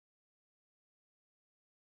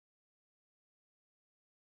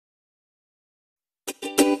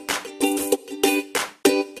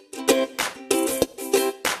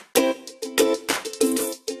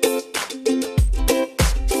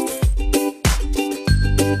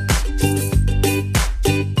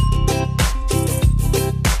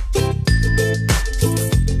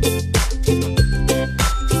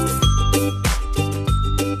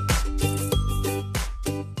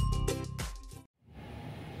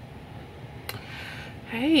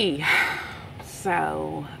Hey,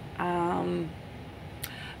 so,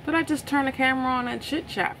 but I just turned the camera on and chit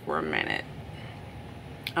chat for a minute.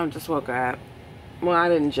 I just woke up. Well, I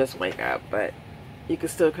didn't just wake up, but you can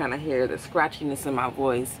still kind of hear the scratchiness in my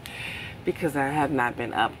voice because I have not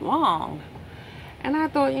been up long. And I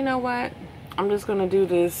thought, you know what? I'm just going to do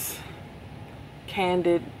this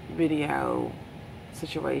candid video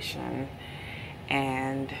situation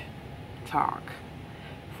and talk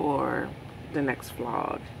for the next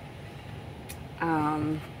vlog.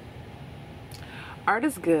 Art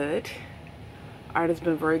is good. Art has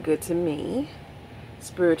been very good to me,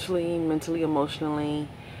 spiritually, mentally, emotionally,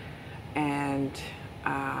 and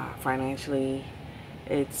financially.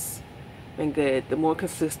 It's been good. The more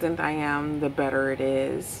consistent I am, the better it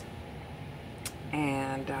is.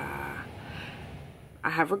 And I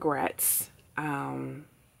have regrets, you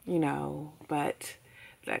know, but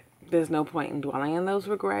there's no point in dwelling on those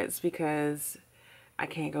regrets because I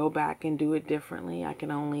can't go back and do it differently. I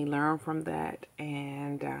can only learn from that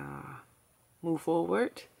and move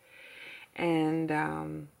forward. And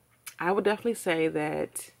I would definitely say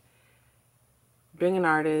that being an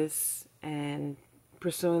artist and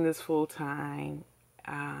pursuing this full time,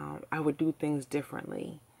 I would do things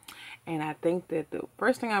differently. And I think that the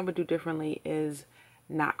first thing I would do differently is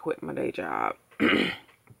not quit my day job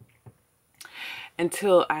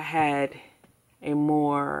until I had a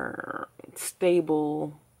more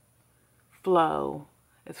stable flow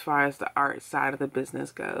as far as the art side of the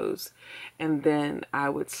business goes. And then I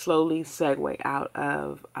would slowly segue out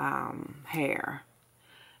of hair.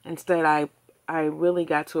 Instead, I really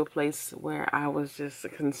got to a place where I was just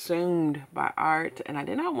consumed by art, and I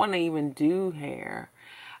did not want to even do hair.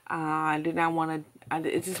 I did not want to.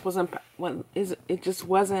 It just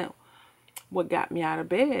wasn't what got me out of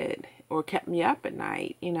bed or kept me up at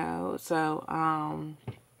night, you know. So,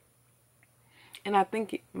 and I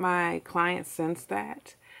think my clients sense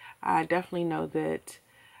that. I definitely know that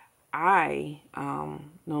I no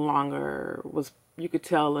longer was. You could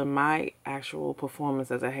tell in my actual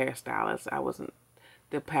performance as a hairstylist,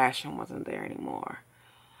 the passion wasn't there anymore.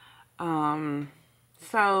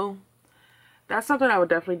 So that's something I would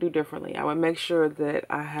definitely do differently. I would make sure that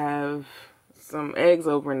I have some eggs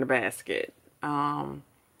over in the basket,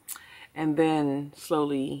 and then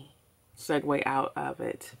slowly segue out of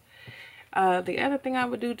it. The other thing I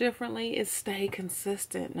would do differently is stay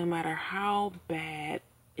consistent no matter how bad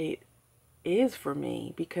it is for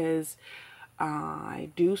me, because I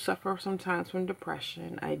do suffer sometimes from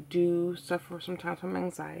depression. I do suffer sometimes from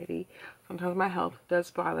anxiety. Sometimes my health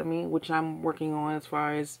does bother me, which I'm working on as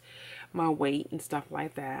far as my weight and stuff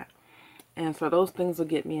like that. And so those things will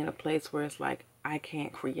get me in a place where it's like I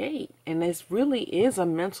can't create. And this really is a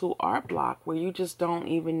mental art block where you just don't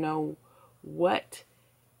even know what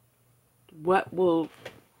will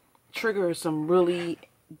trigger some really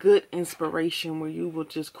good inspiration where you will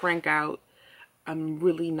just crank out a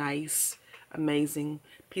really nice, amazing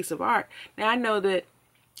piece of art. Now I know that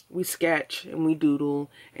we sketch and we doodle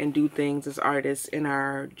and do things as artists in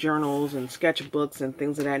our journals and sketchbooks and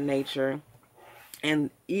things of that nature,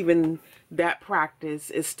 and even that practice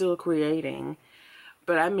is still creating.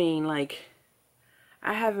 But I mean, like,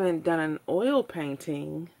 I haven't done an oil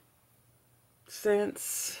painting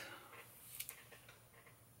since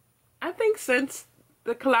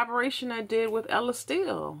the collaboration I did with Ella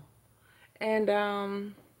Steele. And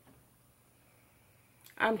I'm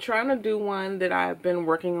trying to do one that I've been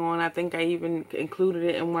working on. I think I even included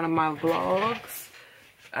it in one of my vlogs,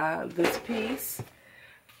 this piece.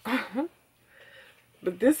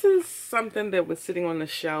 But this is something that was sitting on the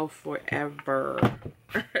shelf forever.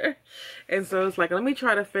 And so it's like, let me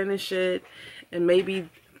try to finish it, and maybe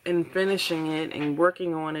in finishing it and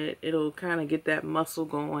working on it, it'll kind of get that muscle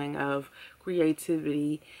going of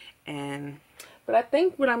creativity. But I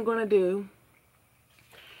think what I'm going to do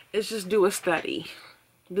is just do a study.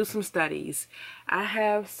 Do some studies. I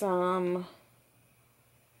have some,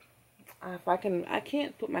 I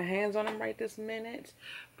can't put my hands on them right this minute,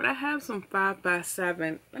 but I have some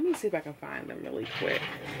 5x7. Let me see if I can find them really quick.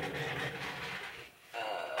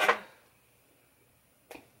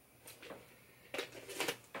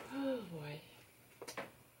 Oh boy.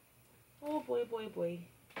 Oh boy, boy, boy.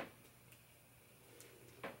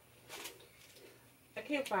 I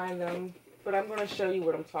can't find them, but I'm going to show you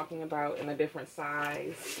what I'm talking about in a different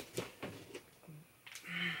size.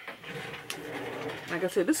 Like I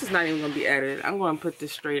said, this is not even going to be edited. I'm going to put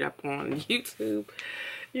this straight up on YouTube,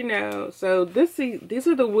 you know. So these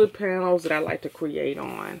are the wood panels that I like to create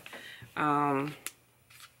on.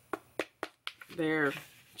 They're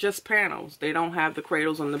just panels. They don't have the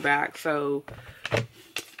cradles on the back, so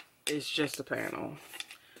it's just a panel.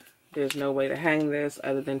 there's no way to hang this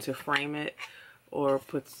other than to frame it or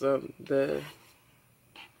put some,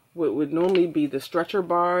 what would normally be the stretcher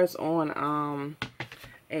bars on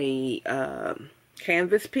a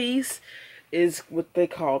canvas piece is what they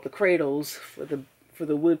call the cradles for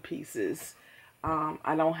the wood pieces.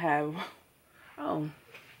 I don't have,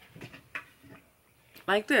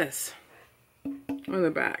 like this on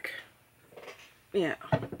the back. Yeah.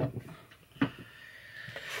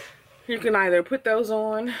 You can either put those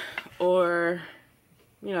on or,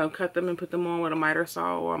 you know, cut them and put them on with a miter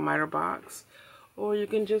saw or a miter box. Or you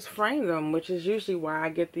can just frame them, which is usually why I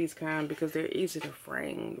get these kind, because they're easy to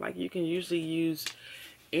frame. Like, you can usually use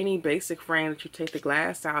any basic frame that you take the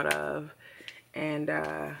glass out of and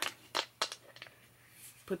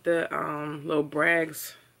put the little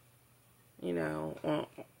brags, you know, on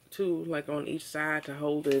like on each side to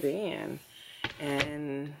hold it in.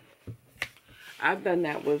 And I've done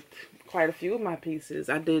that with quite a few of my pieces.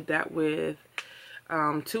 I did that with 2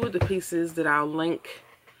 of the pieces that I'll link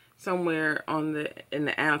somewhere on in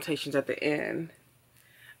the annotations at the end.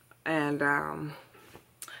 And I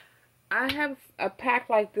have a pack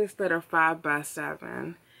like this that are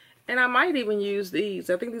 5x7, and I might even use these.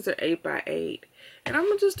 I think these are 8x8, and I'm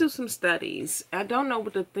gonna just do some studies. I don't know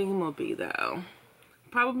what the theme will be though.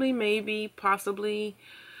 Probably, maybe, possibly,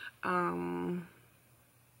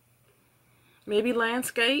 maybe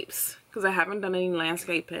landscapes, because I haven't done any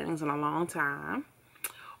landscape paintings in a long time.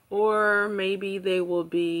 Or maybe they will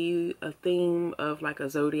be a theme of like a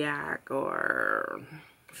zodiac or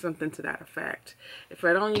something to that effect. If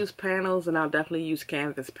I don't use panels, then I'll definitely use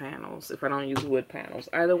canvas panels if I don't use wood panels.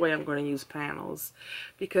 Either way, I'm going to use panels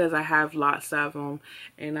because I have lots of them,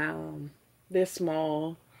 and they're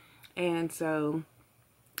small, and so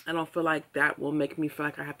I don't feel like that will make me feel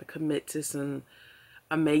like I have to commit to some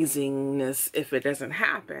amazingness if it doesn't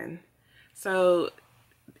happen. So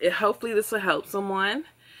hopefully this will help someone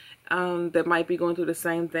that might be going through the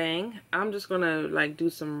same thing. I'm just gonna like do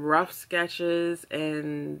some rough sketches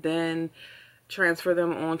and then transfer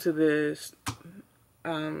them onto this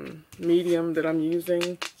medium that I'm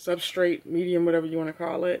using, substrate medium, whatever you want to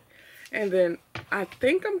call it. And then I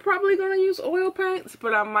think I'm probably gonna use oil paints,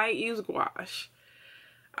 but I might use gouache.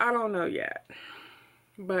 I don't know yet,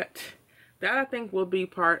 but that I think will be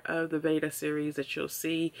part of the VEDA series that you'll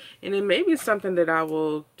see, and it may be something that I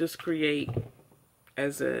will just create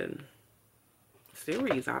as a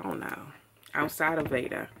series. I don't know, outside of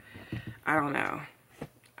VEDA. I don't know.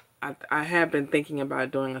 I have been thinking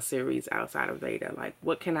about doing a series outside of VEDA. Like,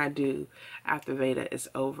 what can I do after VEDA is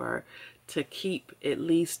over to keep at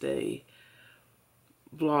least a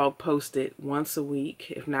vlog posted once a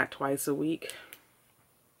week, if not twice a week.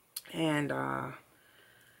 And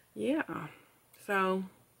yeah, so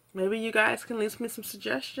maybe you guys can leave me some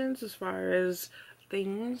suggestions as far as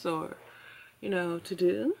things or, you know, to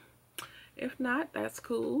do. If not, that's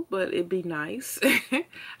cool, but it'd be nice.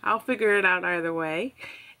 I'll figure it out either way.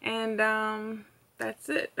 And that's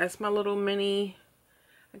it. That's my little mini,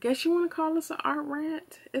 I guess you want to call this an art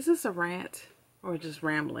rant. Is this a rant or just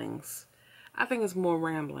ramblings? I think it's more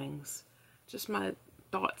ramblings. Just my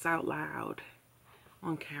thoughts out loud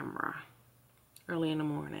on camera early in the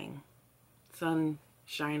morning. Sun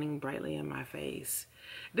shining brightly in my face.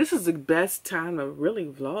 This is the best time to really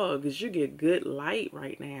vlog because you get good light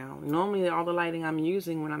right now. Normally all the lighting I'm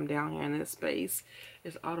using when I'm down here in this space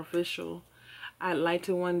is artificial. I'd like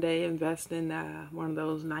to one day invest in one of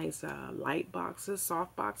those nice light boxes,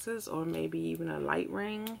 soft boxes, or maybe even a light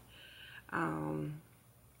ring. I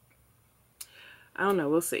don't know,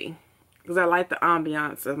 we'll see. Because I like the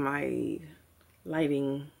ambiance of my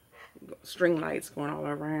lighting, string lights going all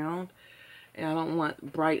around. And I don't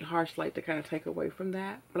want bright, harsh light to kind of take away from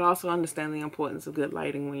that. But I also understand the importance of good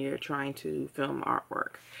lighting when you're trying to film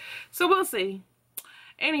artwork. So we'll see.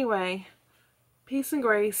 Anyway, peace and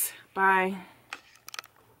grace. Bye.